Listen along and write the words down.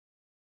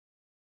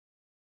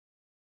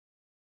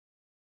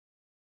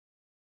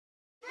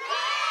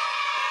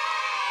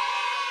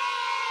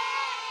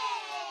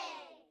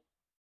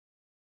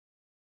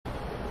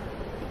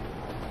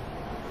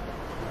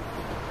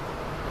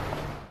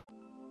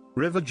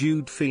River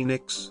Jude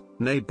Phoenix,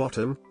 née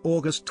Bottom,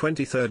 August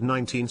 23,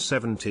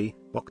 1970,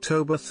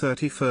 October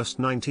 31,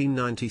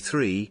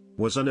 1993,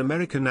 was an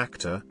American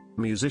actor,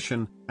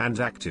 musician, and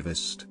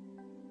activist.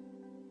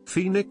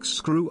 Phoenix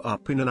grew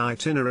up in an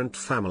itinerant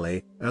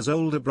family, as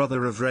older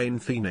brother of Rain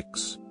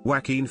Phoenix,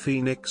 Joaquin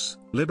Phoenix,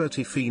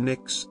 Liberty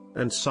Phoenix,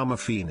 and Summer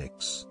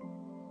Phoenix.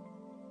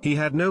 He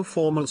had no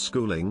formal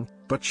schooling,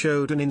 but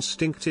showed an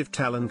instinctive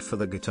talent for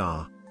the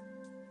guitar.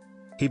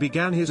 He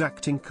began his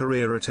acting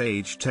career at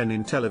age 10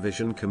 in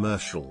television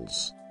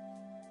commercials.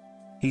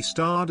 He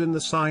starred in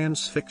the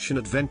science fiction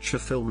adventure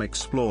film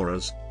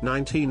Explorers,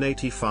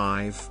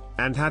 1985,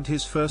 and had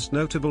his first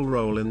notable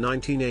role in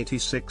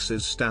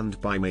 1986's Stand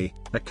By Me,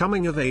 a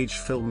coming-of-age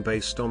film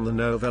based on the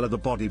novella The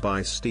Body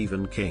by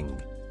Stephen King.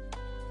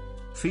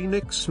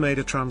 Phoenix made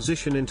a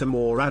transition into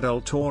more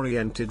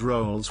adult-oriented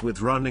roles with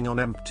Running on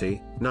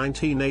Empty,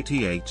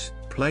 1988,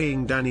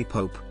 playing Danny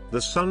Pope,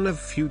 the son of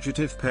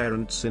fugitive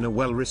parents in a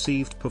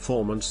well-received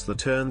performance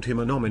that earned him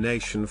a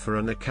nomination for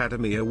an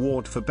Academy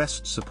Award for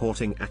Best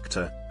Supporting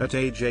Actor. At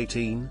age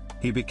 18,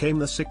 he became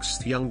the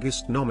sixth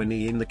youngest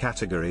nominee in the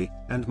category,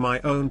 and My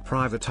Own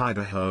Private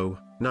Idaho,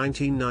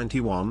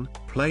 1991,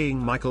 playing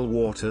Michael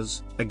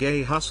Waters, a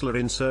gay hustler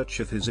in search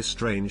of his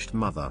estranged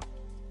mother.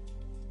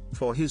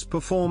 For his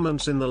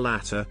performance in the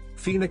latter,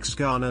 Phoenix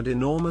garnered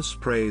enormous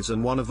praise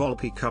and won a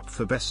Volpe Cup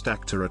for Best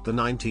Actor at the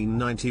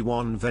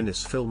 1991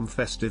 Venice Film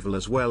Festival,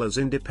 as well as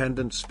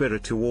Independent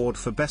Spirit Award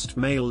for Best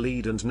Male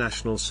Lead and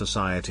National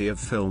Society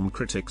of Film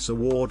Critics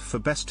Award for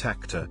Best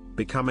Actor,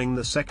 becoming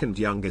the second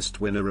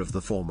youngest winner of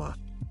the former.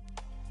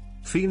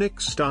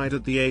 Phoenix died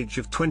at the age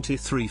of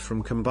 23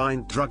 from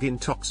combined drug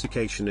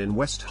intoxication in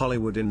West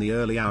Hollywood in the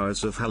early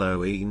hours of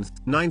Halloween,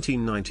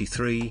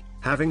 1993,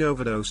 having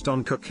overdosed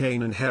on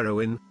cocaine and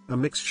heroin, a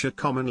mixture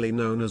commonly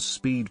known as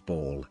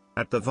speedball,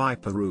 at the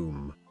Viper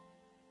Room.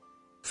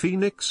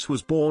 Phoenix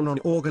was born on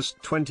August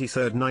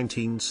 23,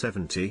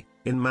 1970,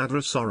 in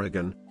Madras,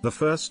 Oregon, the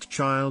first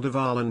child of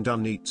Arlen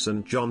Dunneitz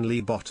and John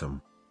Lee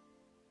Bottom.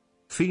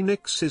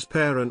 Phoenix's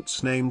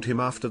parents named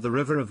him after the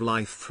River of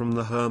Life from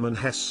the Hermann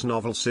Hesse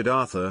novel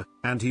Siddhartha,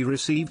 and he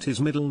received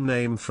his middle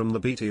name from the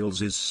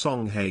Beatles'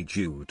 song Hey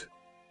Jude.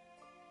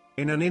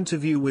 In an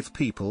interview with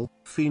People,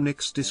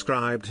 Phoenix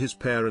described his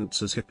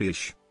parents as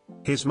hippie-ish.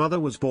 His mother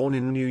was born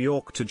in New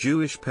York to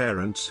Jewish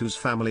parents whose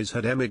families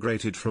had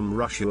emigrated from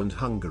Russia and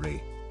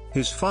Hungary.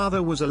 His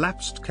father was a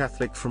lapsed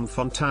Catholic from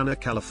Fontana,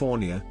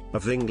 California,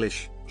 of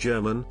English,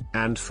 German,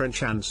 and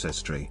French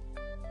ancestry.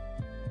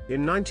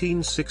 In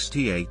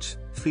 1968,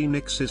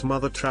 Phoenix's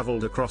mother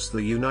traveled across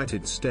the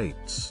United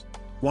States.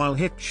 While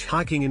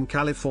hitchhiking in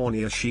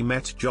California, she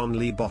met John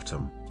Lee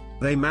Bottom.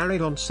 They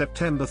married on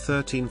September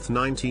 13,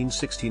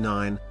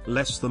 1969,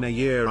 less than a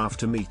year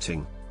after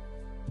meeting.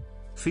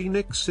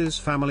 Phoenix's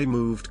family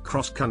moved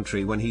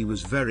cross-country when he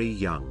was very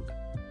young.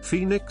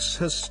 Phoenix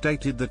has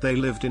stated that they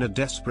lived in a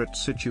desperate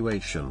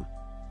situation.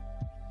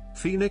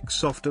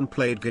 Phoenix often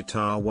played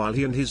guitar while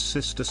he and his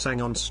sister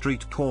sang on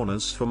street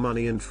corners for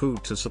money and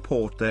food to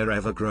support their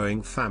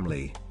ever-growing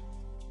family.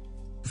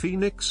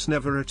 Phoenix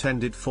never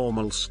attended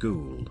formal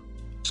school.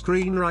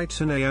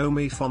 Screenwriter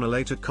Naomi Fonna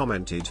later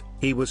commented,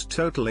 "He was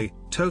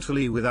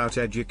totally without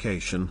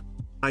education.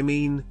 I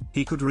mean,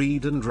 he could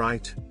read and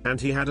write, and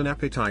he had an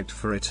appetite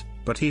for it,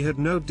 but he had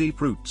no deep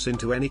roots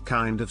into any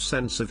kind of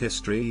sense of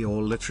history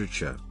or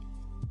literature."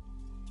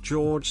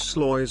 George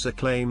Sloys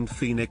claimed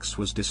Phoenix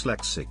was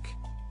dyslexic.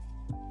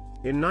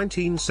 In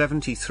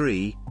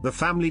 1973, the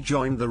family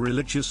joined the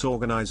religious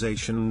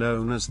organization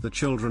known as the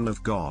Children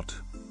of God.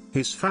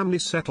 His family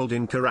settled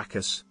in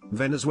Caracas,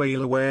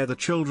 Venezuela, where the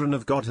Children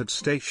of God had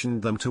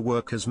stationed them to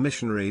work as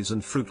missionaries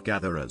and fruit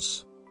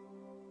gatherers.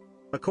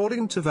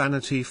 According to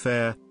Vanity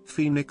Fair,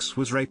 Phoenix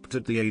was raped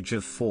at the age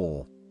of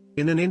 4.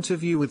 In an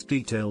interview with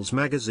Details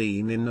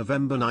magazine in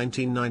November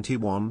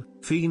 1991,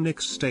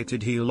 Phoenix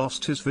stated he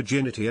lost his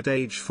virginity at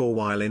age 4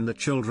 while in the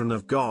Children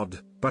of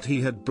God, but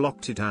he had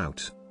blocked it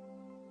out.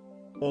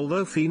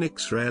 Although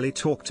Phoenix rarely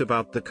talked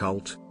about the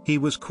cult, he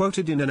was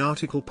quoted in an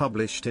article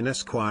published in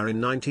Esquire in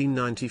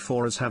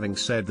 1994 as having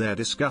said, "They're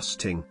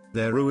disgusting,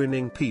 they're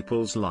ruining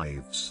people's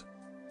lives."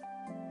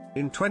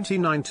 In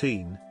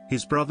 2019,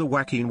 his brother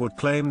Joaquin would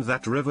claim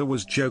that River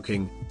was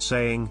joking,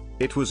 saying,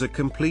 "It was a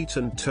complete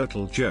and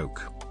total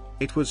joke.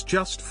 It was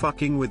just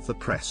fucking with the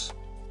press.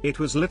 It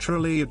was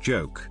literally a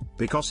joke,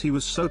 because he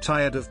was so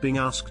tired of being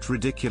asked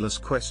ridiculous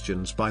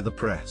questions by the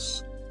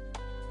press."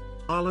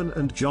 Arlen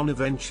and John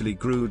eventually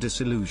grew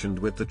disillusioned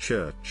with the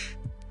church.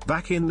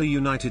 Back in the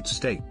United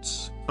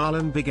States,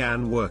 Arlen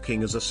began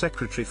working as a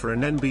secretary for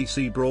an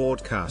NBC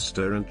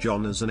broadcaster and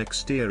John as an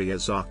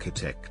exteriors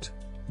architect.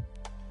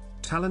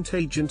 Talent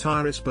agent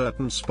Iris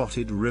Burton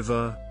spotted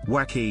River,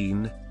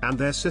 Joaquin, and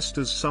their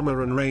sisters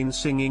Summer and Rain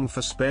singing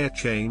for Spare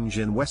Change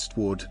in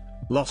Westwood,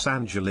 Los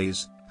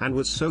Angeles, and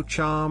was so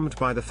charmed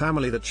by the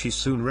family that she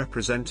soon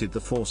represented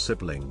the 4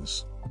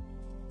 siblings.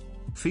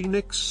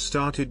 Phoenix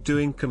started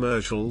doing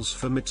commercials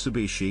for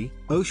Mitsubishi,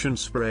 Ocean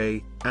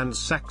Spray, and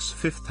Saks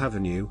Fifth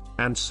Avenue,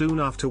 and soon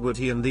afterward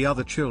he and the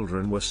other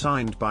children were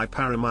signed by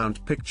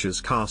Paramount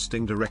Pictures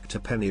casting director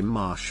Penny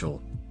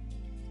Marshall.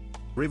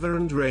 River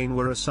and Rain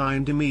were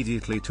assigned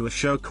immediately to a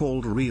show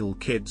called Real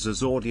Kids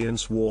as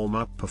audience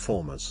warm-up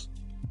performers.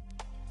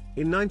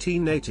 In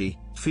 1980,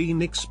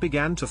 Phoenix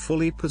began to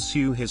fully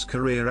pursue his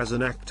career as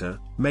an actor,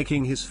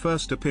 making his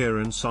first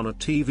appearance on a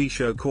TV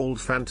show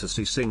called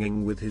Fantasy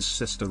Singing with his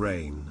sister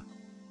Rain.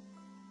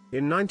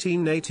 In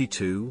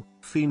 1982,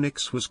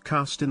 Phoenix was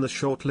cast in the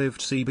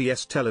short-lived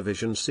CBS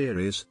television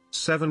series,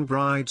 Seven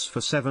Brides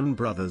for Seven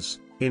Brothers,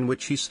 in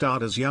which he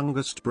starred as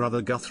youngest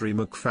brother Guthrie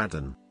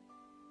McFadden.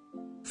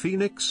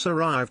 Phoenix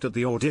arrived at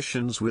the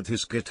auditions with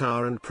his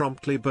guitar and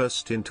promptly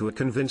burst into a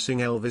convincing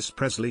Elvis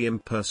Presley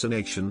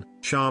impersonation,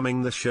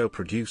 charming the show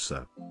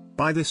producer.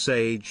 By this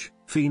age,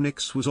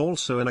 Phoenix was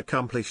also an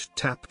accomplished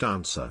tap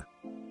dancer.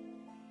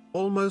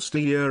 Almost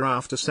a year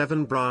after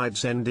Seven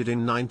Brides ended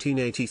in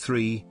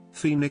 1983,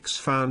 Phoenix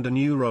found a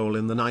new role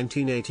in the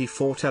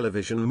 1984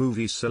 television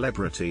movie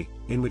Celebrity,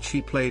 in which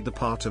he played the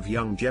part of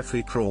young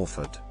Jeffrey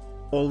Crawford.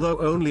 Although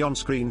only on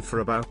screen for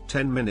about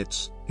 10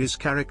 minutes, his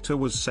character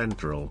was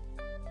central.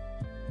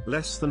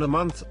 Less than a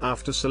month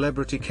after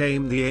Celebrity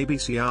came the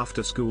ABC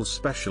after-school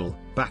special,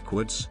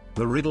 Backwards,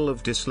 The Riddle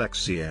of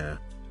Dyslexia.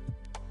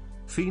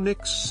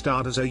 Phoenix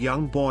starred as a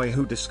young boy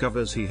who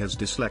discovers he has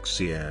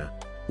dyslexia.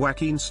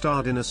 Joaquin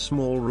starred in a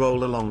small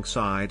role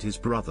alongside his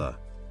brother.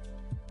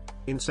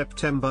 In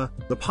September,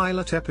 the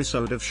pilot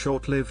episode of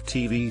short-lived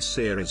TV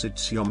series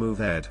It's Your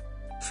Move Ed.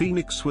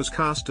 Phoenix was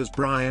cast as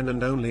Brian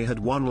and only had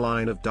one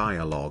line of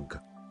dialogue.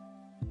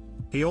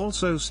 He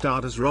also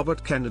starred as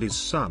Robert Kennedy's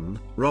son,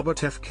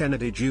 Robert F.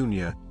 Kennedy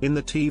Jr., in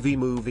the TV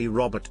movie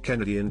Robert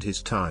Kennedy and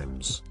His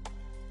Times.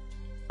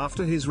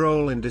 After his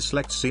role in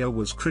Dyslexia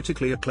was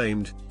critically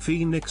acclaimed,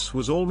 Phoenix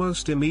was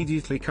almost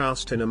immediately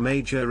cast in a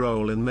major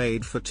role in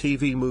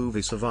made-for-TV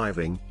movie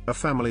Surviving, A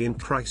Family in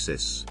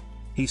Crisis.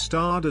 He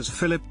starred as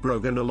Philip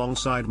Brogan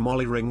alongside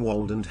Molly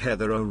Ringwald and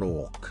Heather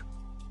O'Rourke.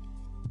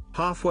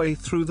 Halfway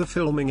through the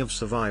filming of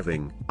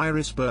Surviving,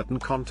 Iris Burton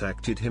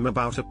contacted him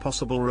about a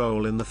possible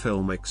role in the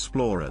film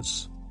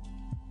Explorers.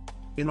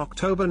 In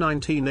October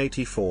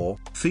 1984,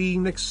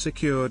 Phoenix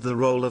secured the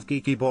role of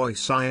geeky boy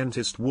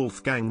scientist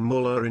Wolfgang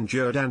Muller in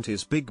Joe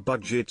Dante's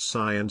big-budget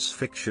science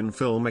fiction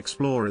film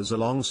Explorers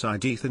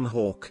alongside Ethan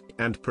Hawke,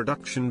 and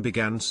production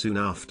began soon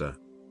after.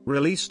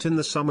 Released in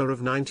the summer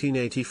of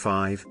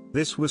 1985,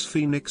 this was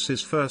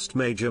Phoenix's first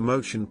major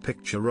motion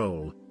picture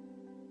role.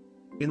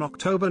 In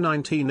October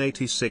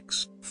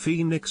 1986,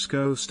 Phoenix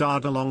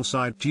co-starred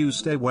alongside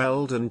Tuesday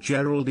Weld and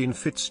Geraldine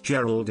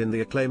Fitzgerald in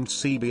the acclaimed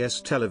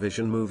CBS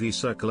television movie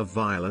Circle of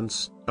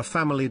Violence, a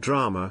family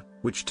drama,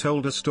 which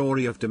told a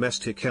story of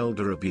domestic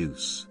elder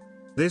abuse.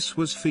 This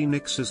was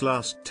Phoenix's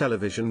last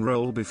television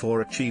role before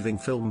achieving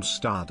film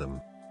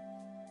stardom.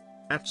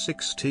 At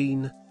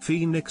 16,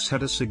 Phoenix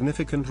had a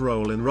significant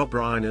role in Rob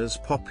Reiner's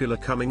popular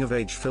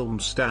coming-of-age film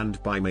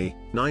Stand By Me,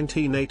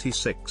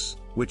 1986,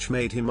 which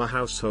made him a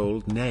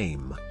household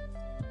name.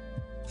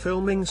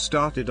 Filming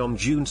started on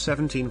June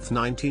 17,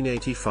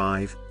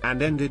 1985,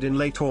 and ended in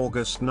late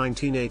August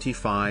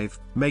 1985,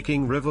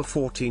 making River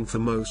 14 for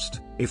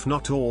most, if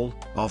not all,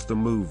 of the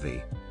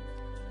movie.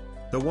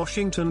 The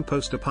Washington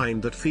Post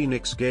opined that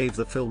Phoenix gave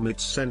the film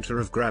its center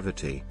of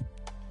gravity.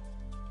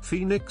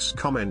 Phoenix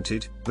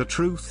commented, "The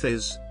truth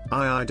is,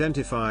 I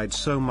identified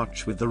so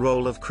much with the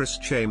role of Chris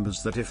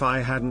Chambers that if I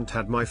hadn't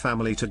had my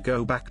family to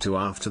go back to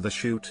after the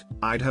shoot,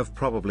 I'd have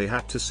probably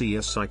had to see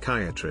a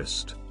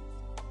psychiatrist."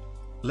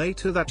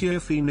 Later that year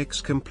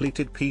Phoenix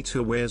completed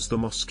Peter Weir's The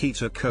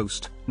Mosquito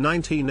Coast,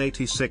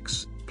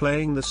 1986,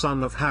 playing the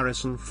son of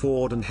Harrison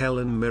Ford and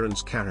Helen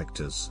Mirren's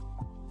characters.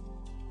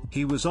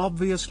 "He was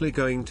obviously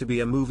going to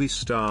be a movie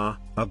star,"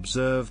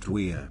 observed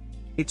Weir.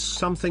 "It's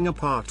something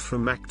apart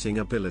from acting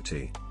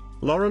ability.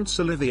 Laurence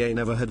Olivier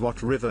never had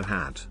what River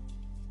had."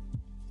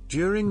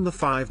 During the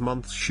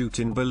 5-month shoot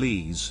in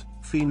Belize,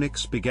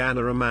 Phoenix began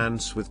a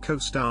romance with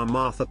co-star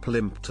Martha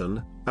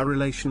Plimpton, a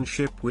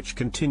relationship which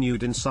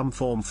continued in some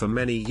form for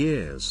many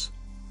years.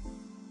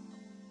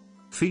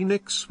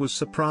 Phoenix was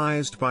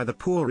surprised by the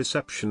poor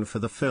reception for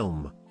the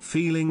film,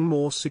 feeling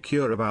more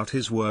secure about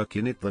his work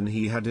in it than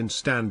he had in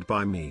Stand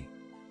By Me.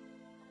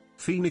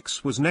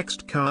 Phoenix was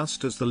next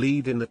cast as the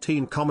lead in the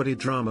teen comedy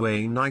drama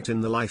A Night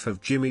in the Life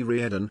of Jimmy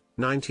Reardon,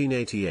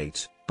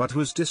 1988, but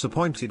was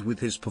disappointed with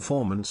his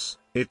performance.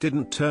 "It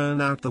didn't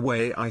turn out the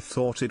way I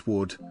thought it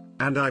would,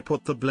 and I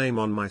put the blame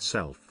on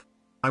myself.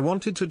 I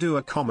wanted to do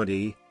a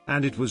comedy,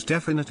 and it was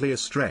definitely a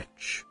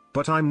stretch,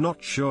 but I'm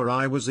not sure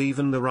I was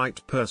even the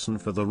right person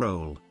for the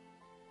role."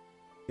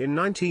 In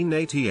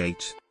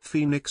 1988,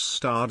 Phoenix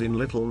starred in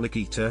Little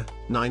Nikita,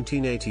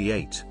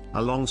 1988,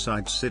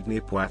 alongside Sidney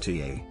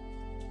Poitier.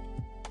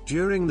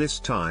 During this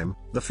time,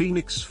 the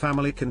Phoenix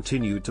family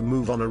continued to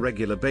move on a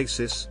regular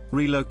basis,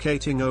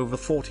 relocating over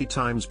 40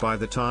 times by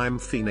the time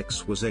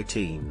Phoenix was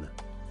 18.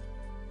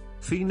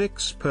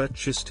 Phoenix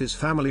purchased his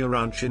family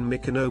ranch in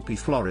Micanopy,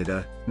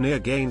 Florida, near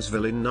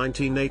Gainesville in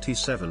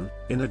 1987,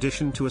 in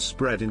addition to a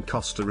spread in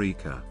Costa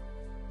Rica.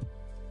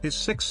 His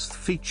sixth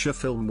feature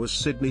film was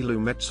Sidney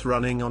Lumet's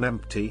Running on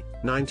Empty,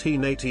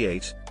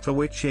 1988, for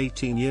which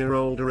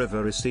 18-year-old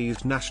River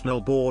received National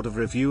Board of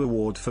Review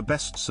Award for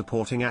Best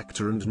Supporting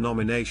Actor and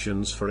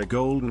nominations for a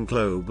Golden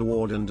Globe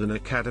Award and an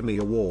Academy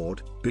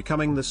Award,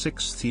 becoming the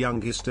sixth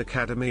youngest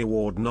Academy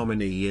Award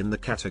nominee in the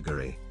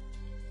category.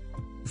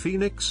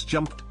 Phoenix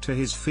jumped to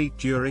his feet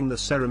during the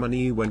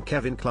ceremony when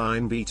Kevin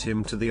Kline beat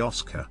him to the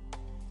Oscar.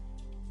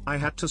 "I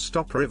had to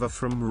stop River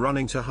from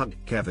running to hug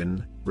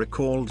Kevin,"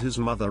 recalled his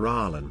mother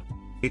Arlen.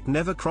 "It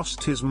never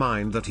crossed his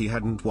mind that he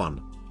hadn't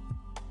won."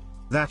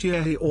 That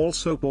year he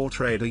also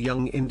portrayed a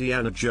young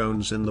Indiana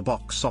Jones in the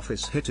box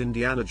office hit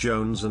Indiana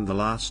Jones and the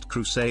Last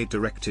Crusade,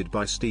 directed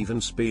by Steven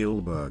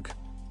Spielberg.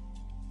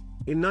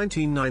 In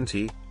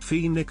 1990,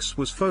 Phoenix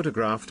was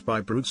photographed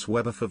by Bruce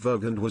Weber for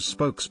Vogue and was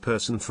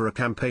spokesperson for a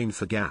campaign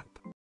for Gap.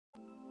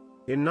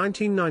 In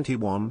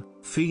 1991,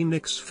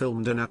 Phoenix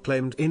filmed an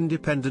acclaimed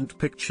independent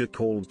picture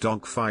called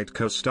Dogfight,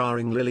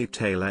 co-starring Lili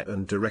Taylor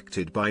and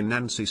directed by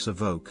Nancy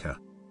Savoca.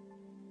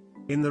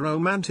 In the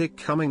romantic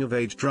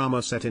coming-of-age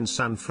drama set in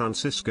San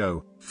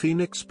Francisco,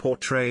 Phoenix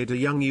portrayed a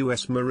young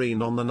U.S.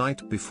 Marine on the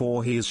night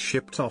before he is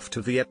shipped off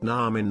to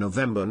Vietnam in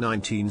November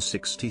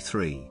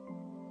 1963.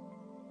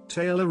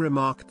 Taylor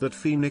remarked that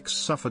Phoenix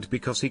suffered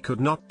because he could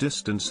not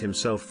distance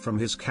himself from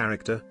his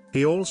character.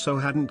 He also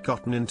hadn't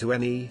gotten into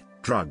any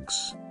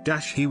drugs.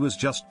 He was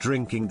just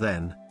drinking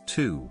then,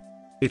 too.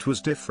 It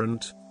was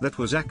different. That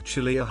was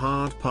actually a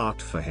hard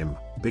part for him,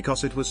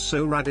 because it was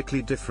so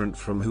radically different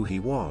from who he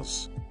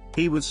was.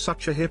 He was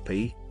such a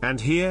hippie,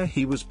 and here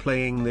he was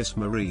playing this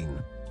Marine.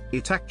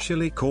 It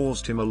actually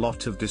caused him a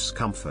lot of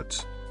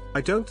discomfort.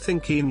 I don't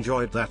think he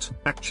enjoyed that,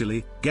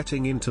 actually,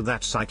 getting into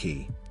that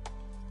psyche.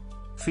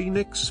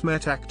 Phoenix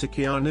met actor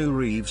Keanu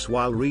Reeves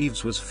while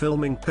Reeves was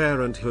filming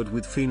Parenthood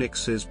with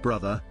Phoenix's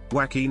brother,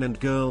 Joaquin, and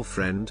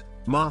girlfriend,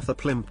 Martha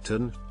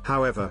Plimpton.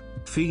 However,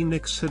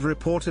 Phoenix had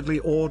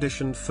reportedly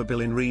auditioned for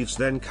Bill in Reeves'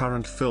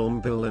 then-current film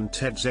Bill and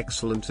Ted's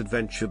Excellent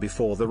Adventure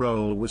before the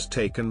role was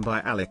taken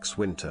by Alex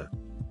Winter.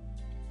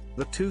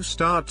 The two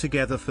starred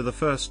together for the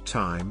first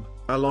time,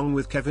 along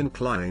with Kevin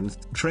Kline,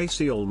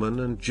 Tracey Ullman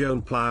and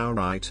Joan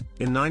Plowright,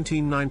 in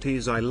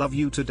 1990's I Love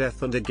You to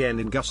Death and again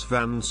in Gus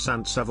Van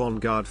Sant's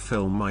avant-garde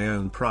film My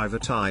Own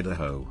Private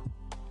Idaho.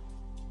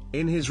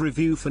 In his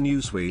review for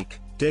Newsweek,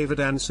 David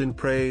Ansin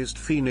praised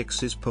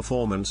Phoenix's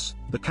performance.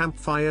 "The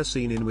campfire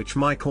scene in which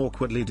Mike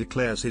awkwardly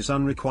declares his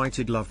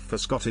unrequited love for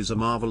Scott is a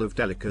marvel of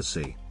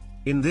delicacy.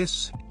 In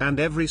this, and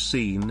every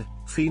scene,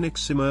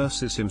 Phoenix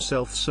immerses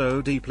himself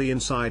so deeply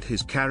inside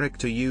his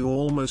character you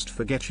almost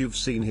forget you've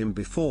seen him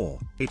before.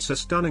 It's a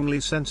stunningly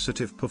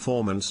sensitive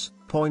performance,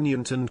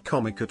 poignant and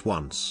comic at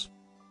once."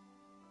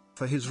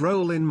 For his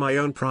role in My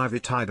Own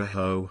Private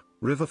Idaho,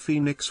 River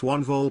Phoenix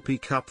won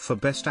Volpe Cup for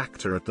Best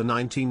Actor at the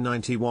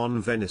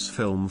 1991 Venice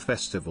Film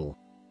Festival.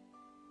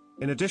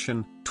 In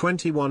addition,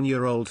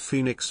 21-year-old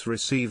Phoenix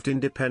received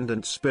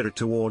Independent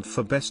Spirit Award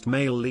for Best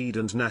Male Lead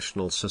and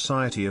National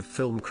Society of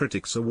Film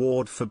Critics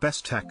Award for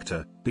Best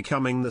Actor,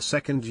 becoming the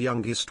second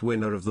youngest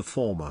winner of the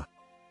former.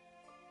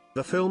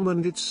 The film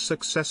and its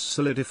success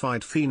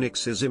solidified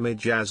Phoenix's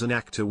image as an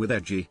actor with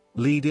edgy,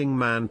 leading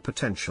man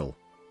potential.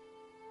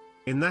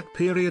 In that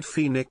period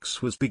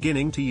Phoenix was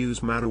beginning to use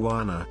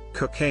marijuana,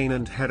 cocaine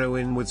and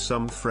heroin with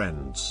some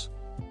friends.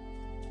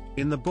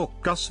 In the book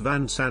Gus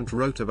Van Sant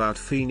wrote about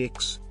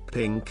Phoenix,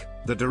 Pink,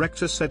 the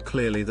director said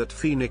clearly that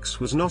Phoenix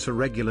was not a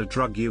regular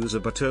drug user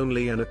but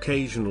only an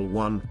occasional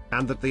one,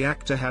 and that the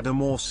actor had a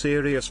more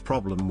serious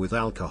problem with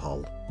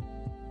alcohol.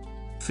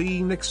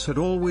 Phoenix had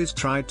always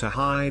tried to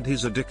hide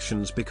his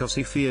addictions because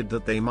he feared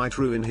that they might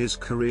ruin his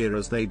career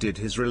as they did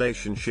his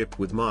relationship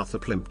with Martha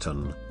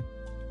Plimpton.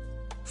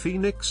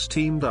 Phoenix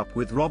teamed up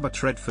with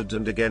Robert Redford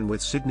and again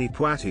with Sidney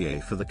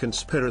Poitier for the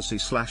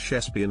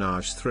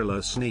conspiracy/espionage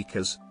thriller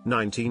Sneakers,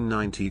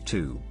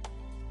 1992.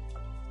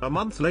 A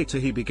month later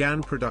he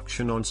began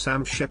production on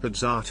Sam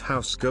Shepard's art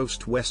house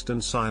ghost western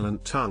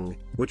Silent Tongue,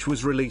 which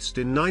was released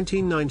in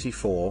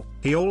 1994.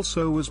 He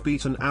also was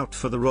beaten out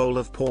for the role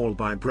of Paul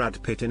by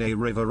Brad Pitt in A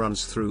River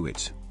Runs Through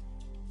It.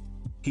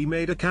 He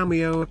made a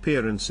cameo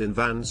appearance in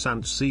Van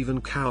Sant's Even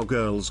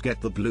Cowgirls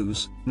Get the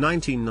Blues,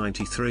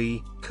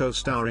 1993,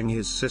 co-starring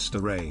his sister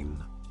Rain.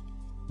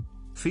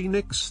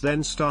 Phoenix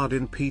then starred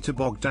in Peter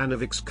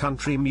Bogdanovic's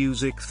country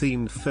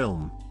music-themed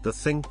film, The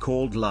Thing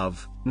Called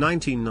Love,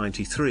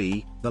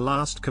 1993, the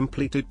last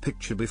completed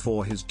picture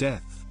before his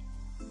death.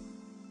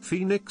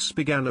 Phoenix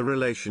began a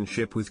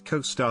relationship with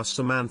co-star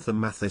Samantha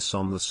Mathis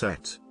on the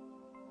set.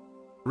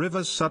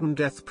 River's sudden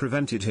death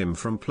prevented him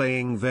from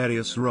playing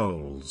various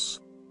roles.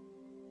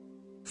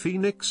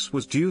 Phoenix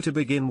was due to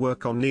begin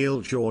work on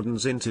Neil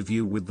Jordan's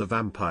Interview with the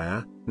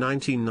Vampire,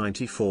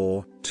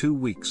 1994, 2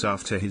 weeks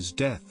after his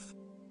death.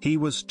 He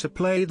was to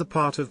play the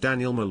part of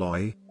Daniel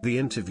Malloy, the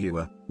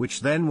interviewer, which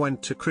then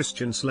went to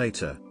Christian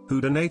Slater, who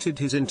donated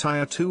his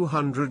entire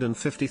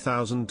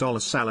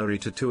 $250,000 salary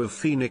to two of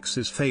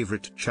Phoenix's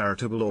favorite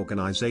charitable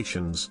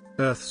organizations,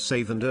 Earth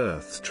Save and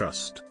Earth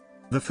Trust.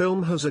 The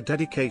film has a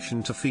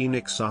dedication to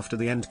Phoenix after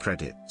the end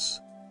credits.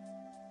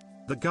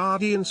 The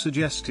Guardian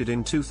suggested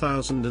in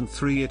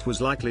 2003 it was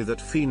likely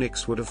that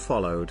Phoenix would have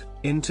followed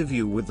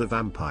Interview with the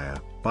Vampire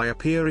by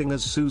appearing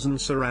as Susan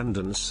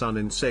Sarandon's son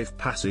in Safe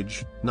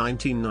Passage,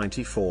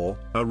 1994,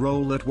 a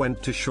role that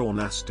went to Sean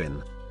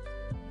Astin.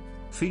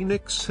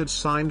 Phoenix had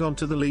signed on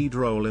to the lead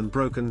role in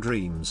Broken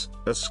Dreams,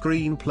 a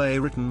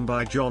screenplay written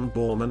by John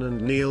Boorman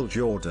and Neil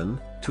Jordan,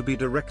 to be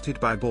directed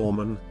by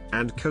Boorman,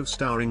 and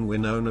co-starring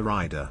Winona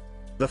Ryder.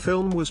 The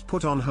film was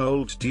put on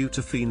hold due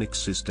to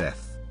Phoenix's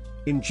death.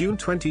 In June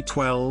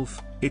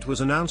 2012, it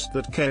was announced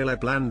that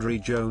Caleb Landry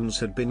Jones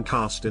had been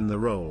cast in the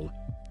role.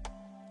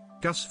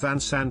 Gus Van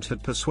Sant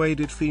had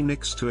persuaded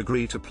Phoenix to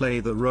agree to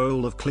play the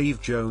role of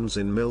Cleve Jones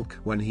in Milk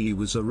when he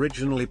was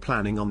originally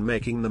planning on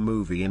making the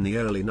movie in the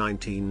early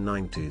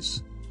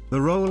 1990s.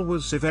 The role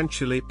was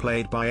eventually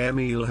played by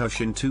Emile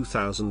Hirsch in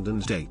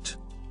 2008.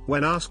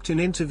 When asked in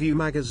Interview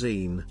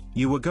magazine,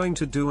 "You were going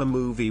to do a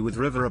movie with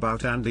River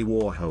about Andy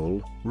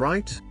Warhol,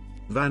 right?"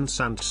 Van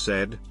Sant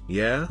said,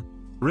 "Yeah.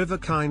 River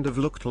kind of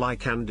looked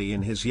like Andy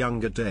in his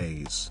younger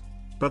days.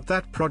 But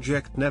that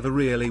project never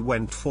really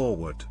went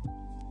forward."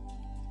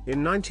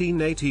 In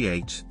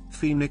 1988,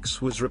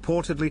 Phoenix was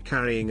reportedly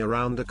carrying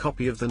around a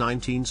copy of the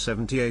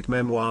 1978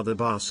 memoir The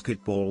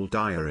Basketball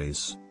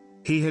Diaries.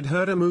 He had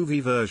heard a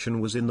movie version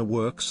was in the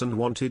works and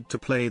wanted to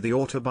play the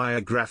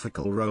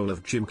autobiographical role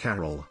of Jim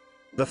Carroll.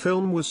 The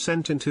film was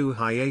sent into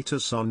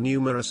hiatus on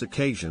numerous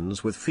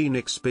occasions, with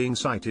Phoenix being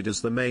cited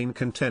as the main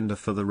contender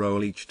for the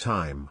role each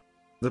time.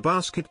 The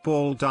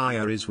Basketball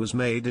Diaries was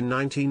made in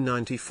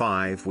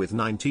 1995 with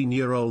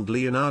 19-year-old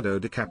Leonardo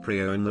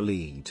DiCaprio in the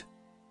lead.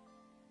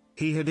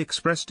 He had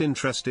expressed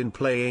interest in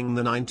playing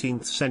the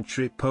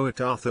 19th-century poet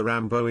Arthur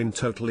Rimbaud in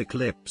Total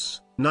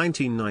Eclipse,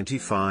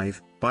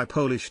 1995, by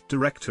Polish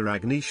director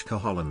Agnieszka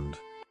Holland.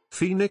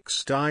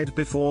 Phoenix died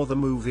before the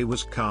movie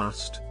was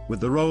cast, with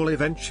the role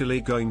eventually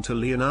going to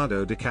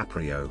Leonardo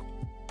DiCaprio.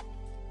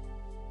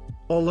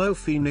 Although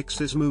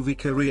Phoenix's movie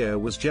career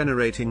was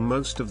generating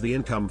most of the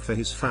income for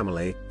his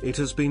family, it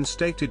has been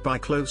stated by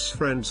close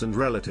friends and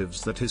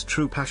relatives that his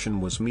true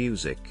passion was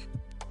music.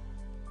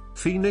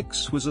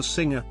 Phoenix was a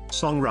singer,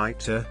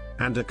 songwriter,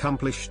 and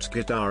accomplished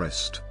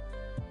guitarist.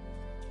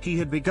 He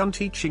had begun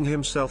teaching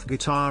himself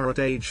guitar at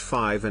age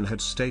 5 and had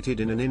stated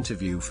in an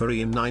interview for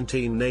E! in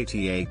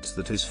 1988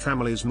 that his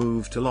family's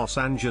move to Los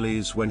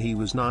Angeles when he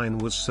was 9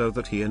 was so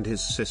that he and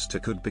his sister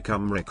could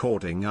become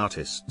recording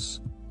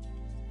artists.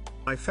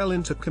 "I fell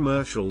into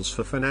commercials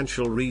for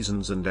financial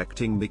reasons and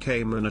acting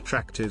became an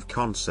attractive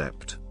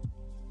concept."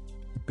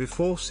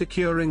 Before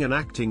securing an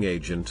acting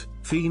agent,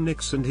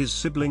 Phoenix and his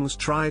siblings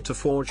tried to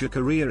forge a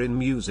career in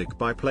music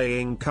by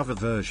playing cover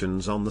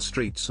versions on the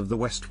streets of the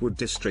Westwood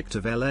district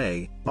of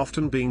LA,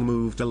 often being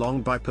moved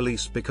along by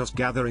police because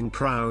gathering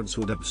crowds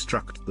would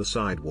obstruct the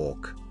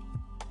sidewalk.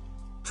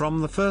 From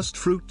the first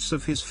fruits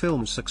of his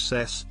film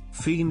success,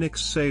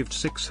 Phoenix saved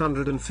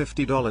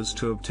 $650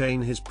 to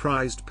obtain his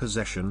prized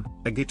possession,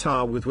 a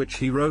guitar with which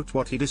he wrote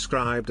what he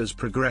described as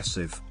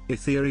progressive,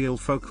 ethereal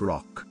folk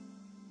rock.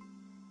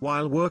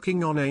 While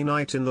working on A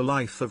Night in the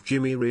Life of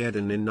Jimmy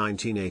Reardon in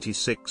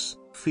 1986,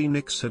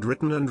 Phoenix had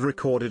written and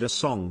recorded a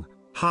song,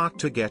 Hard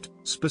to Get,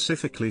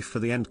 specifically for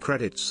the end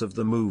credits of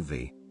the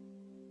movie.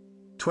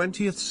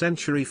 20th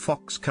Century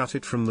Fox cut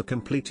it from the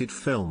completed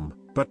film,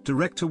 but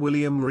director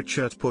William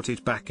Richert put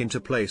it back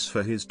into place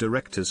for his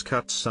director's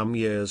cut some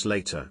years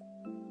later.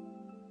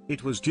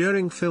 It was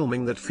during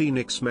filming that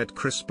Phoenix met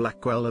Chris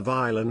Blackwell of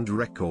Island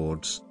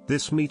Records.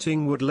 This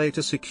meeting would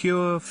later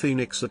secure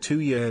Phoenix a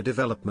 2-year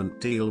development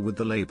deal with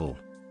the label.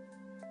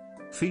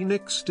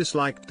 Phoenix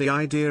disliked the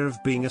idea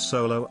of being a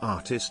solo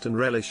artist and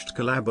relished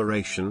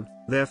collaboration,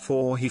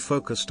 therefore he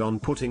focused on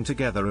putting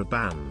together a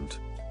band.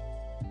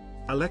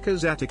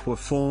 Aleka's Attic were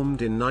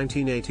formed in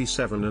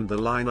 1987 and the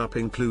lineup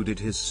included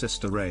his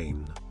sister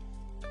Rain.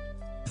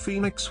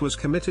 Phoenix was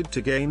committed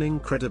to gaining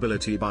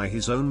credibility by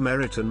his own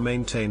merit and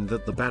maintained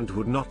that the band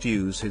would not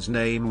use his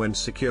name when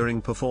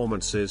securing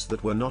performances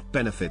that were not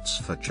benefits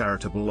for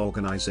charitable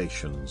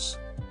organizations.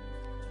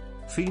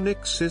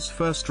 Phoenix's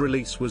first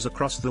release was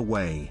Across the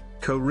Way,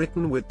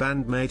 co-written with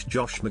bandmate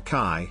Josh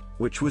Mackay,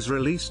 which was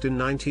released in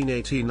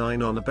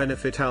 1989 on a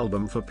benefit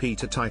album for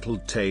PETA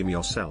titled Tame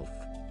Yourself.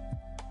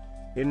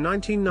 In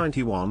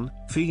 1991,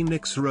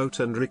 Phoenix wrote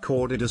and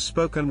recorded a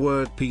spoken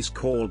word piece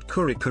called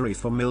Kuri Kuri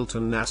for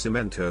Milton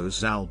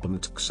Nascimento's album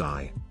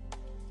Tuxai.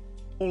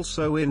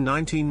 Also in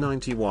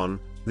 1991,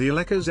 the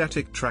Aleka's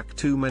Attic track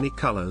Too Many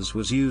Colors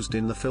was used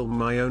in the film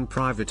My Own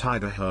Private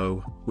Idaho,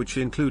 which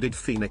included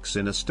Phoenix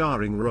in a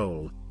starring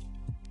role.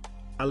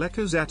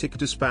 Aleka's Attic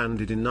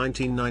disbanded in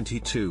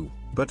 1992,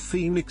 but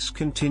Phoenix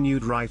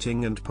continued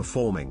writing and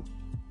performing.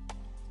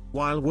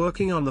 While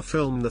working on the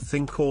film The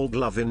Thing Called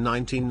Love in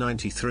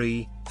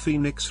 1993,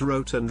 Phoenix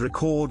wrote and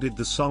recorded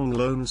the song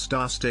Lone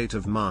Star State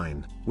of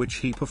Mine, which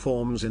he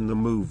performs in the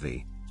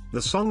movie.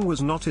 The song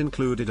was not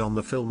included on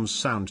the film's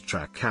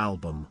soundtrack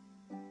album.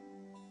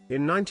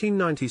 In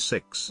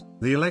 1996,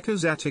 the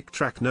Electra's Attic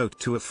track Note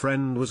to a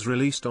Friend was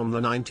released on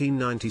the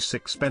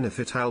 1996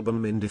 benefit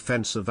album In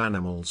Defense of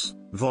Animals,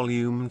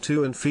 Volume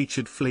 2, and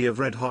featured Flea of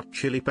Red Hot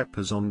Chili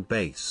Peppers on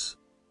bass.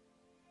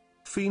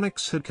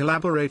 Phoenix had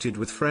collaborated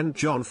with friend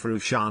John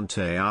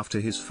Frusciante after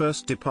his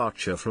first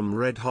departure from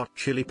Red Hot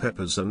Chili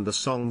Peppers, and the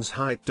songs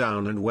Height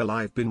Down and Well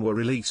I've Been were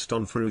released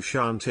on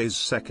Frusciante's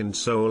second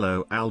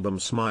solo album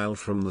Smile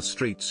from the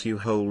Streets You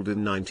Hold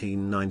in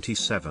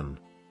 1997.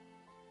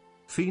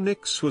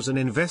 Phoenix was an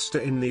investor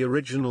in the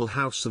original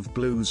House of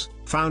Blues,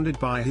 founded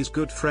by his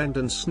good friend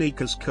and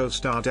Sneakers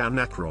co-star Dan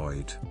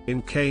Aykroyd,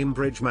 in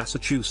Cambridge,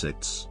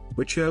 Massachusetts,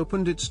 which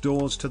opened its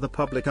doors to the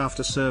public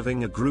after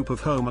serving a group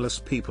of homeless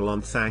people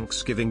on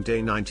Thanksgiving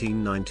Day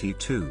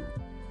 1992.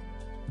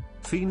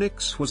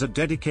 Phoenix was a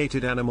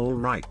dedicated animal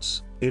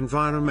rights,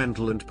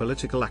 environmental and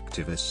political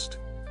activist.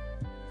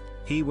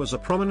 He was a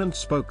prominent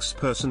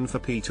spokesperson for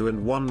PETA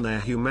and won their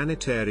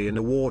humanitarian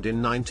award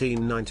in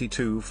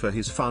 1992 for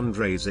his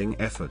fundraising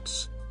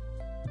efforts.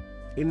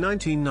 In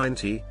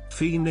 1990,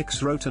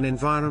 Phoenix wrote an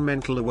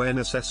environmental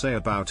awareness essay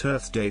about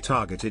Earth Day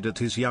targeted at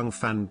his young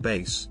fan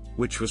base,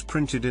 which was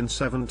printed in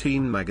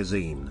Seventeen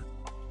magazine.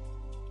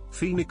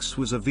 Phoenix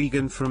was a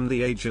vegan from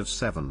the age of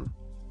 7.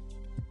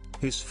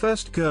 His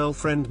first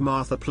girlfriend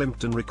Martha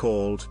Plimpton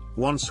recalled,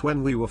 "Once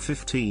when we were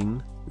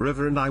 15,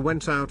 River and I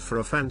went out for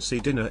a fancy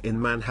dinner in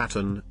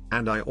Manhattan,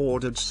 and I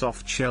ordered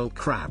soft-shell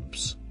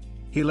crabs.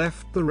 He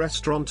left the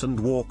restaurant and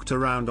walked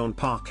around on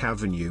Park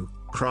Avenue,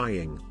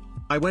 crying.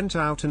 I went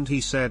out and he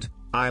said,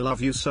 'I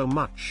love you so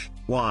much,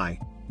 why?'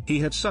 He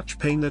had such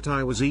pain that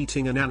I was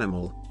eating an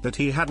animal, that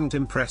he hadn't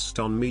impressed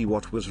on me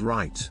what was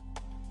right."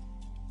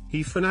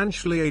 He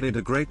financially aided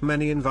a great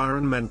many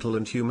environmental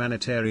and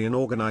humanitarian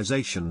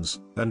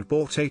organizations, and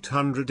bought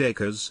 800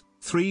 acres,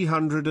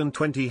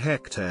 320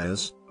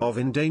 hectares, of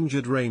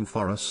endangered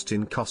rainforest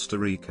in Costa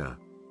Rica.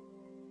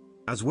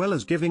 As well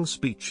as giving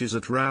speeches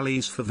at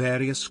rallies for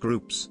various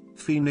groups,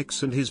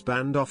 Phoenix and his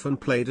band often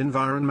played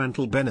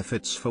environmental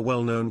benefits for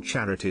well-known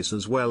charities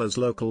as well as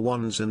local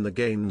ones in the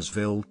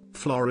Gainesville,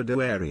 Florida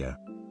area.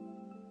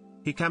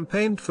 He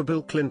campaigned for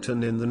Bill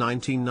Clinton in the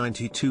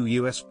 1992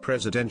 U.S.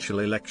 presidential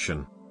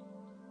election.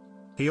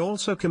 He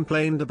also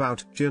complained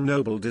about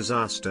Chernobyl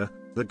disaster,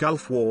 the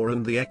Gulf War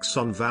and the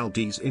Exxon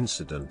Valdez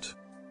incident.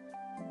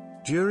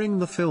 During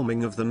the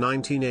filming of the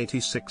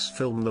 1986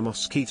 film The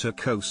Mosquito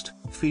Coast,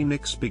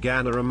 Phoenix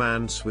began a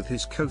romance with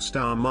his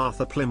co-star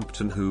Martha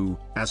Plimpton, who,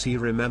 as he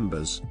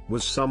remembers,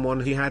 was someone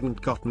he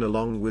hadn't gotten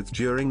along with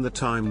during the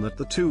time that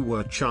the two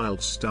were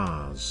child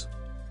stars.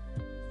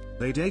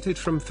 They dated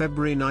from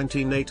February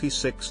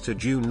 1986 to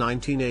June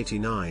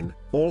 1989,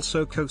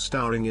 also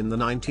co-starring in the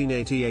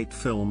 1988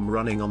 film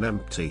Running on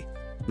Empty.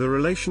 The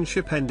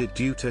relationship ended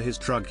due to his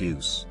drug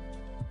use.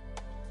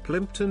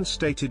 Plimpton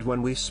stated,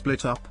 "When we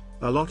split up,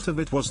 a lot of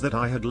it was that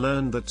I had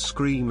learned that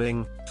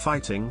screaming,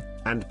 fighting,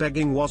 and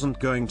begging wasn't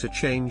going to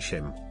change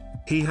him.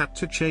 He had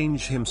to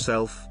change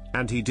himself,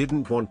 and he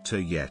didn't want to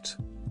yet."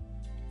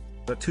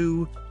 The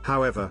two,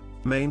 however,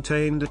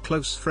 maintained a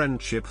close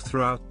friendship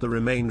throughout the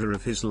remainder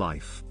of his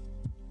life.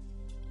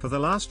 For the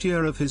last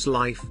year of his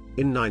life,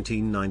 in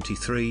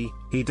 1993,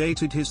 he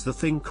dated his The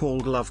Thing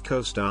Called Love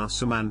co-star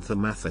Samantha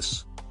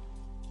Mathis.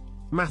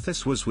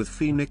 Mathis was with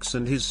Phoenix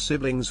and his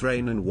siblings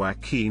Rain and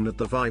Joaquin at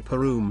the Viper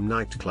Room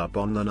nightclub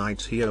on the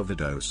night he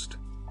overdosed.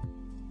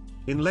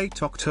 In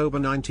late October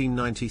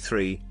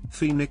 1993,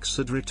 Phoenix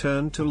had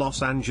returned to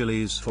Los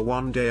Angeles for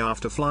one day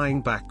after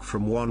flying back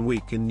from 1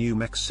 week in New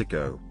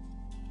Mexico.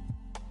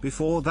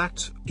 Before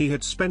that, he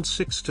had spent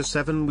 6 to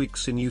 7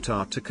 weeks in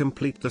Utah to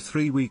complete the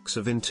 3 weeks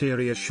of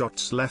interior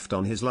shots left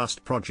on his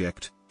last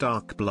project,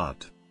 Dark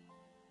Blood.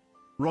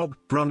 Rob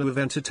Brunner of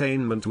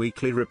Entertainment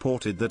Weekly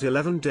reported that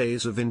 11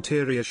 days of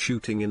interior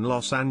shooting in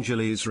Los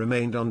Angeles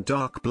remained on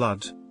Dark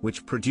Blood,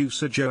 which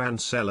producer Joanne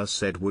Seller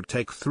said would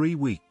take 3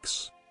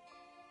 weeks.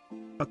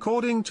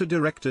 According to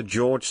director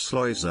George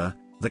Sluizer,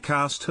 the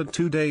cast had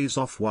 2 days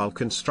off while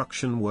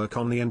construction work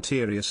on the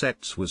interior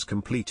sets was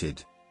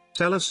completed.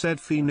 Seller said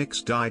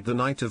Phoenix died the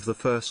night of the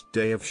first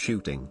day of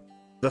shooting.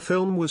 The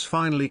film was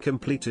finally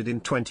completed in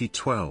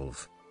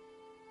 2012.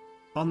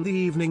 On the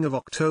evening of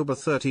October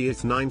 30,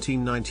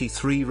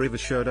 1993, River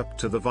showed up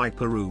to the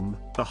Viper Room,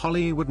 a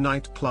Hollywood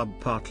nightclub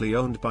partly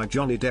owned by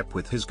Johnny Depp,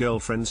 with his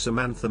girlfriend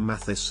Samantha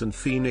Mathis and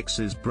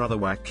Phoenix's brother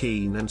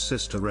Joaquin and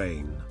sister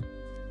Rain.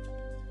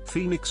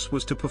 Phoenix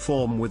was to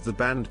perform with the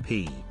band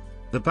P.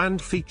 The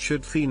band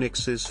featured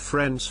Phoenix's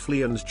friends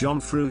Flea and John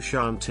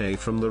Frusciante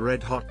from the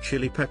Red Hot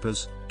Chili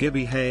Peppers,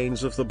 Gibby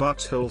Haynes of the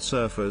Butthole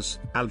Surfers,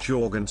 Al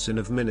Jourgensen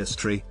of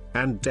Ministry,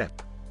 and Depp.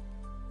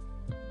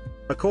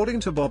 According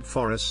to Bob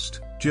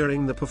Forrest,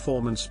 during the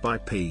performance by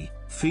P.,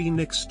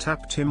 Phoenix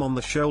tapped him on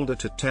the shoulder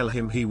to tell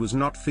him he was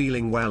not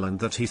feeling well and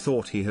that he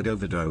thought he had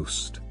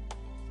overdosed.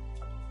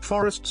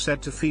 Forrest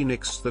said to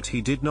Phoenix that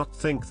he did not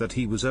think that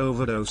he was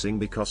overdosing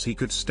because he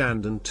could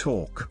stand and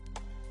talk.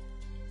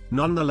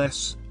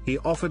 Nonetheless, he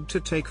offered to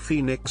take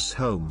Phoenix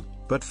home,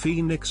 but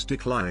Phoenix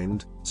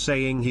declined,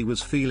 saying he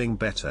was feeling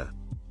better.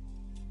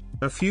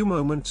 A few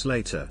moments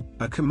later,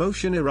 a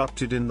commotion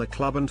erupted in the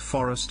club and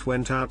Forrest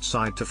went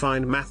outside to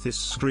find Mathis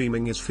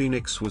screaming as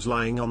Phoenix was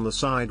lying on the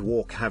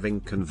sidewalk having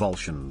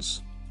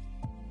convulsions.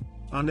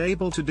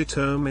 Unable to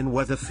determine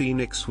whether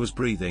Phoenix was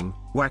breathing,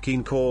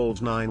 Joaquin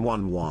called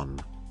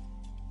 911.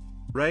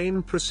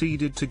 Rain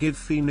proceeded to give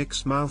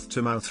Phoenix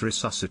mouth-to-mouth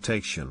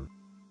resuscitation.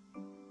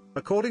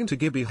 According to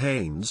Gibby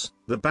Haynes,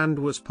 the band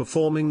was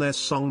performing their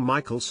song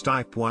Michael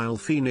Stipe while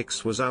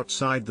Phoenix was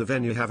outside the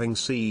venue having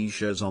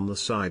seizures on the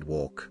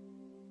sidewalk.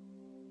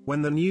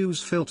 When the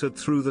news filtered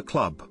through the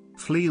club,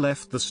 Flea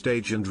left the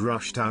stage and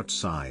rushed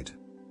outside.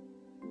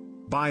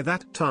 By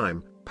that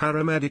time,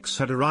 paramedics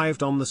had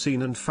arrived on the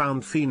scene and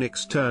found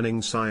Phoenix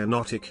turning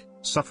cyanotic,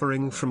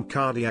 suffering from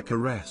cardiac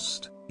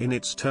arrest, in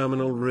its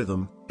terminal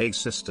rhythm,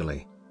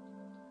 asystole.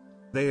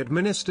 They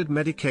administered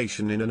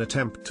medication in an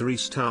attempt to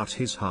restart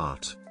his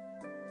heart.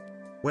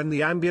 When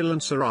the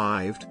ambulance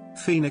arrived,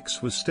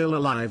 Phoenix was still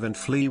alive and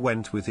Flea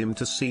went with him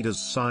to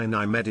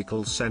Cedars-Sinai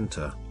Medical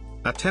Center.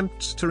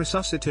 Attempts to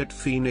resuscitate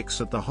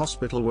Phoenix at the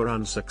hospital were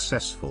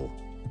unsuccessful.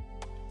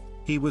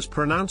 He was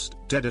pronounced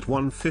dead at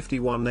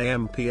 1:51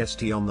 a.m.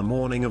 PST on the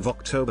morning of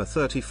October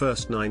 31,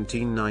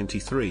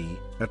 1993,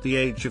 at the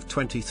age of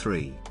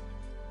 23.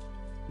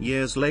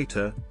 Years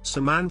later,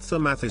 Samantha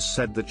Mathis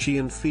said that she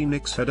and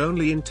Phoenix had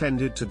only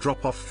intended to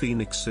drop off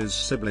Phoenix's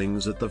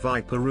siblings at the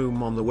Viper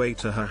Room on the way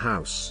to her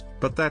house,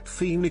 but that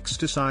Phoenix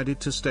decided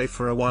to stay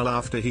for a while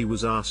after he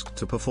was asked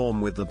to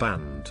perform with the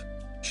band.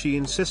 She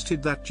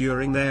insisted that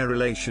during their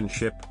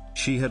relationship,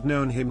 she had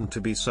known him to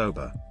be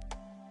sober.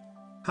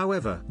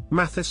 However,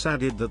 Mathis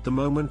added that the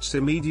moments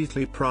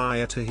immediately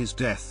prior to his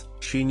death,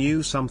 she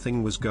knew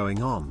something was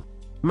going on.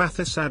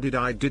 Mathis added,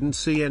 "I didn't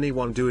see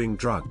anyone doing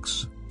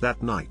drugs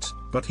that night,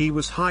 but he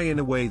was high in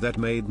a way that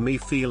made me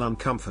feel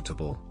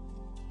uncomfortable."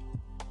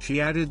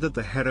 She added that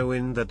the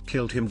heroin that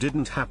killed him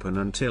didn't happen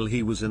until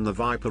he was in the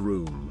Viper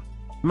Room.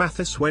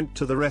 Mathis went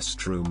to the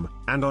restroom,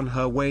 and on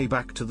her way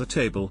back to the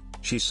table,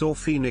 she saw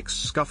Phoenix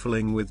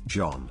scuffling with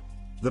John.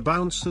 The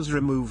bouncers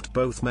removed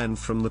both men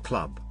from the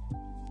club.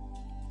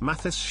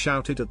 Mathis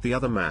shouted at the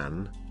other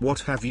man,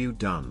 "What have you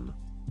done?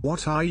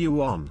 What are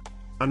you on?"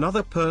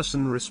 Another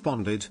person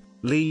responded,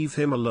 "Leave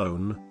him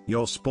alone,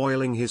 you're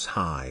spoiling his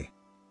high."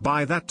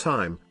 By that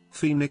time,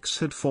 Phoenix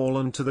had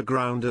fallen to the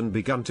ground and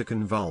begun to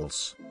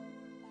convulse.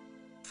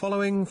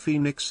 Following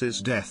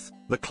Phoenix's death,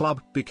 the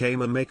club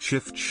became a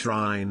makeshift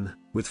shrine,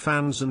 with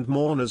fans and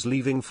mourners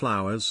leaving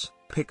flowers,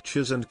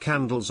 pictures and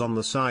candles on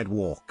the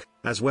sidewalk,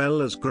 as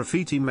well as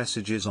graffiti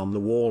messages on the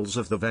walls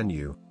of the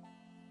venue.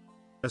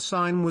 A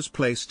sign was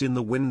placed in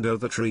the window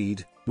that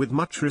read, "With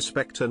much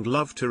respect and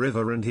love to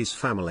River and his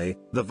family,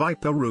 the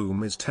Viper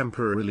Room is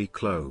temporarily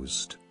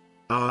closed.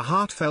 Our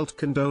heartfelt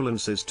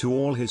condolences to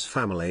all his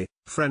family,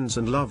 friends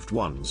and loved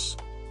ones.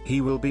 He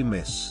will be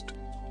missed."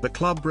 The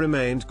club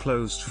remained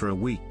closed for a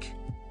week.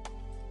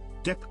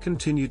 Depp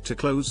continued to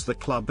close the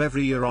club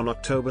every year on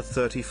October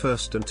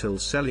 31 until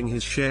selling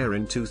his share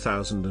in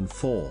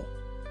 2004.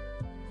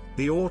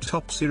 The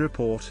autopsy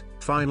report,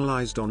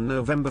 finalized on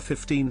November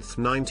 15,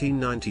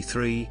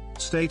 1993,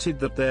 stated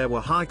that there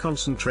were high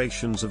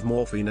concentrations of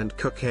morphine and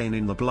cocaine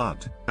in the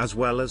blood, as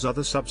well as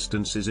other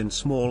substances in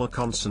smaller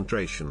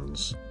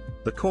concentrations.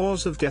 The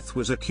cause of death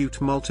was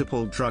acute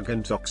multiple drug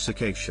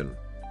intoxication.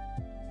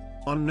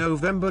 On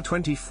November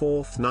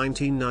 24,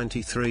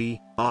 1993,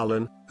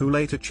 Arlen, who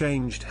later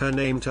changed her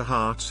name to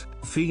Hart,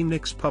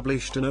 Phoenix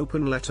published an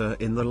open letter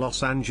in the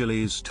Los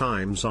Angeles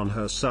Times on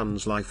her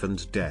son's life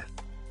and death.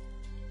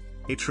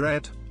 It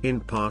read,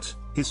 in part,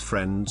 "His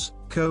friends,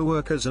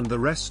 co-workers and the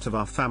rest of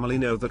our family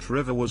know that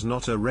River was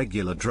not a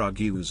regular drug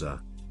user.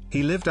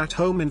 He lived at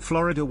home in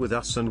Florida with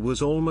us and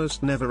was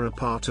almost never a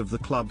part of the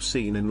club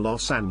scene in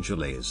Los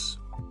Angeles.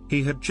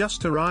 He had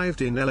just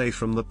arrived in LA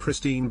from the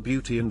pristine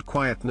beauty and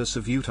quietness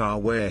of Utah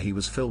where he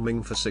was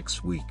filming for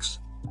 6 weeks.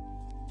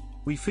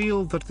 We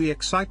feel that the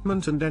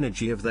excitement and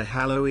energy of the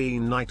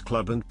Halloween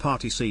nightclub and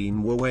party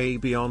scene were way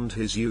beyond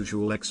his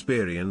usual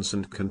experience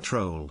and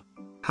control.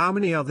 How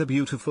many other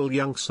beautiful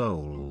young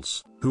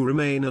souls, who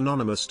remain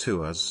anonymous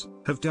to us,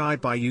 have died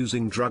by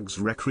using drugs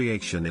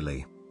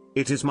recreationally?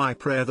 It is my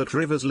prayer that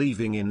River's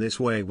leaving in this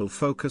way will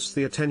focus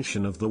the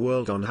attention of the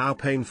world on how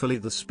painfully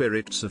the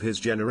spirits of his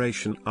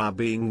generation are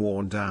being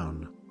worn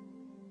down."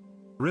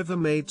 River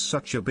made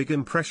such a big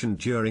impression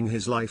during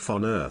his life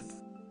on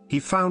Earth.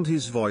 He found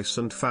his voice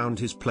and found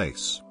his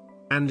place.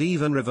 And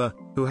even River,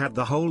 who had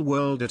the whole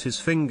world at his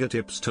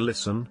fingertips to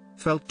listen,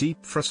 felt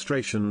deep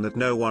frustration that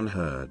no one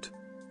heard.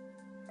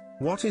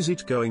 What is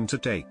it going to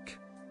take?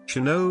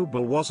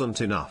 Chernobyl wasn't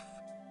enough.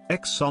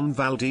 Exxon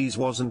Valdez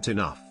wasn't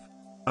enough.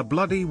 A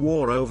bloody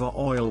war over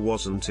oil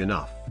wasn't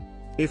enough.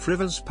 If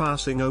River's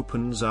passing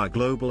opens our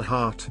global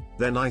heart,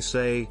 then I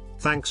say,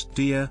 thanks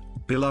dear,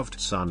 beloved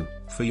son,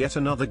 for yet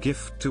another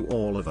gift to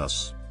all of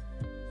us.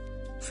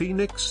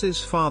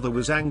 Phoenix's father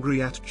was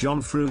angry at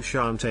John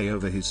Frusciante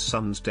over his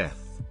son's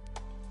death.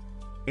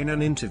 In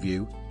an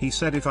interview, he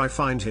said, "If I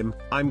find him,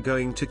 I'm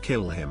going to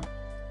kill him.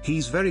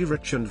 He's very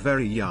rich and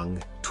very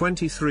young,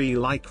 23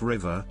 like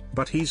River,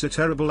 but he's a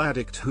terrible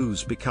addict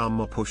who's become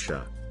a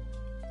pusher."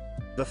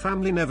 The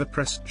family never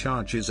pressed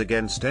charges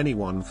against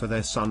anyone for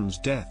their son's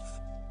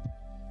death.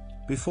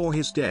 Before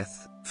his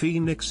death,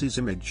 Phoenix's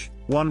image,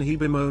 one he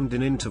bemoaned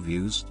in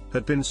interviews,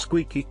 had been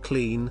squeaky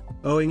clean,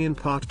 owing in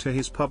part to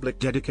his public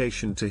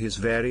dedication to his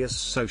various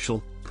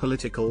social,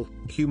 political,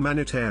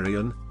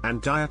 humanitarian,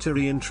 and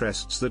dietary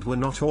interests that were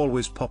not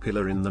always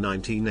popular in the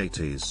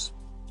 1980s.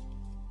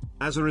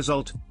 As a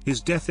result,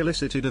 his death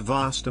elicited a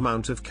vast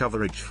amount of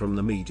coverage from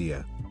the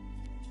media.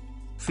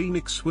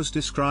 Phoenix was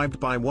described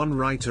by one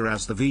writer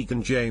as the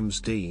vegan James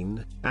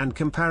Dean, and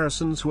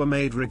comparisons were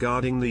made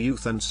regarding the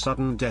youth and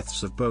sudden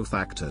deaths of both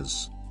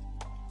actors.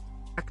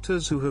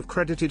 Actors who have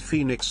credited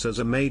Phoenix as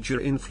a major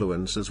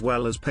influence as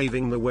well as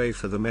paving the way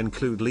for them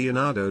include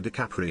Leonardo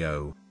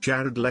DiCaprio,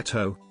 Jared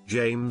Leto,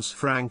 James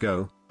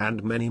Franco,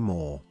 and many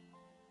more.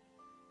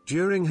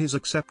 During his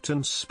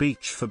acceptance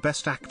speech for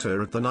Best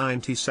Actor at the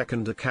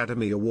 92nd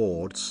Academy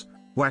Awards,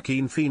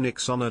 Joaquin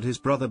Phoenix honored his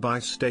brother by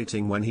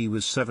stating when he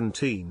was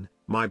 17,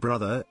 "My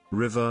brother,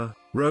 River,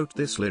 wrote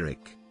this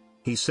lyric.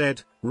 He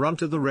said, 'Run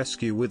to the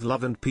rescue with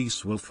love and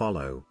peace will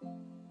follow.'"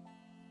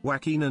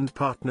 Joaquin and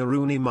partner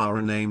Rooney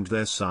Mara named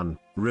their son,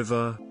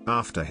 River,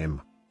 after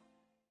him.